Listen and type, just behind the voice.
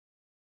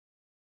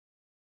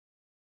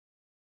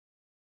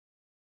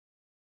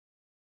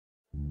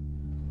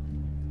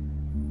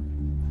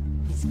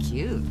He's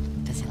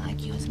cute. Does he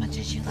like you as much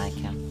as you like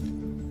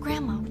him?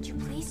 Grandma, would you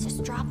please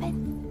just drop it?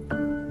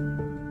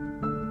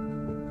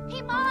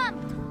 Hey,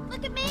 Mom!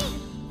 Look at me!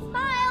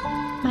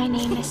 Smile! My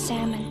name is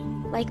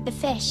Salmon, like the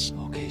fish.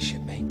 Okay,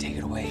 shipmate, take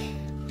it away.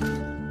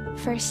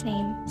 First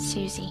name,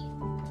 Susie.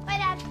 Bye,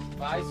 Dad.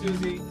 Bye,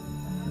 Susie.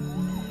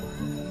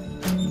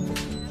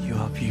 You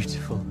are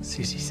beautiful,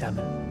 Susie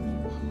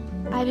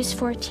Salmon. I was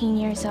 14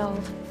 years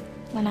old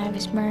when I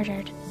was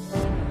murdered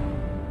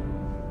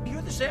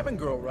You're the Salmon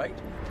Girl, right?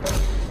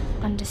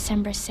 on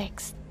December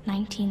 6th,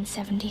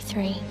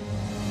 1973.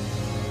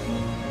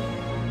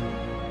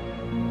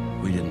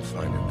 We didn't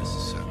find her,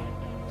 Mrs. Salmon.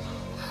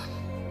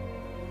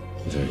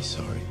 I'm very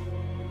sorry.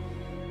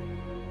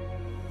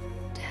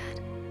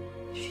 Dad,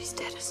 she's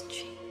dead, isn't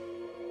she?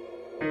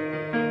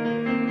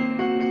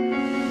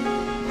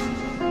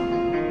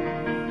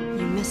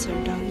 You miss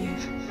her, don't you?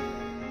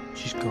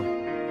 She's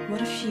gone.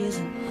 What if she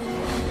isn't?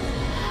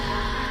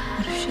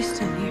 What if she's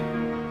still here?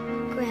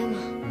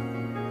 Grandma,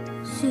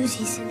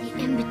 Susie's in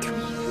the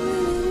in-between.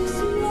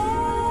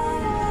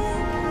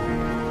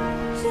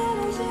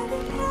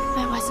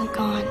 I wasn't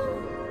gone.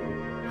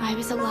 I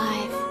was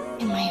alive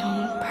in my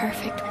own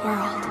perfect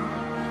world.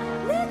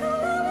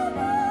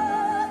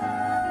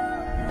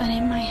 But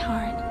in my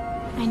heart,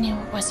 I knew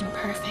it wasn't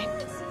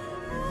perfect.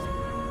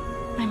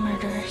 My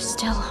murderer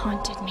still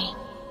haunted me.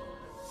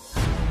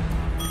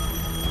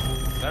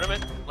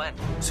 Gentlemen, Len.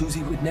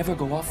 Susie would never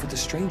go off with a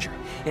stranger.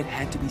 It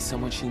had to be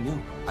someone she knew.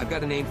 I've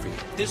got a name for you.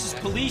 This is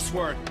police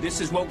work.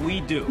 This is what we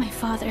do. My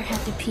father had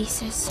the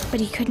pieces, but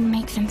he couldn't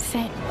make them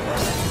fit.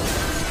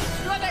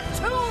 You're the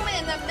tomb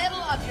in the middle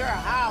of your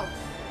house.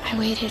 I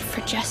waited for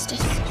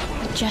justice,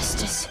 but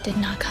justice did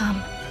not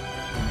come.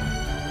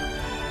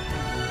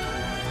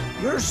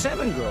 You're a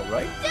Salmon Girl,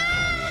 right?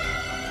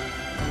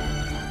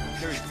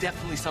 There's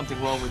definitely something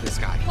wrong with this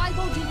guy. Why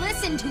won't you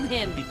listen to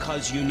him?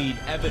 Because you need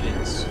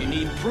evidence. You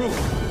need proof.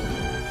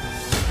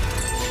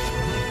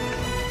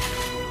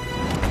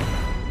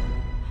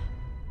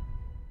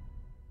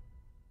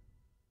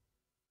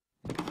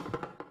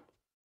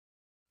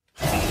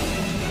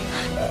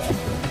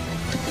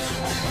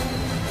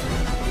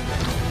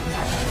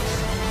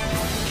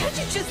 Can't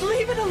you just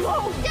leave it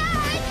alone?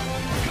 Dad!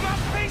 Come on,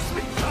 face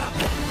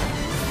me!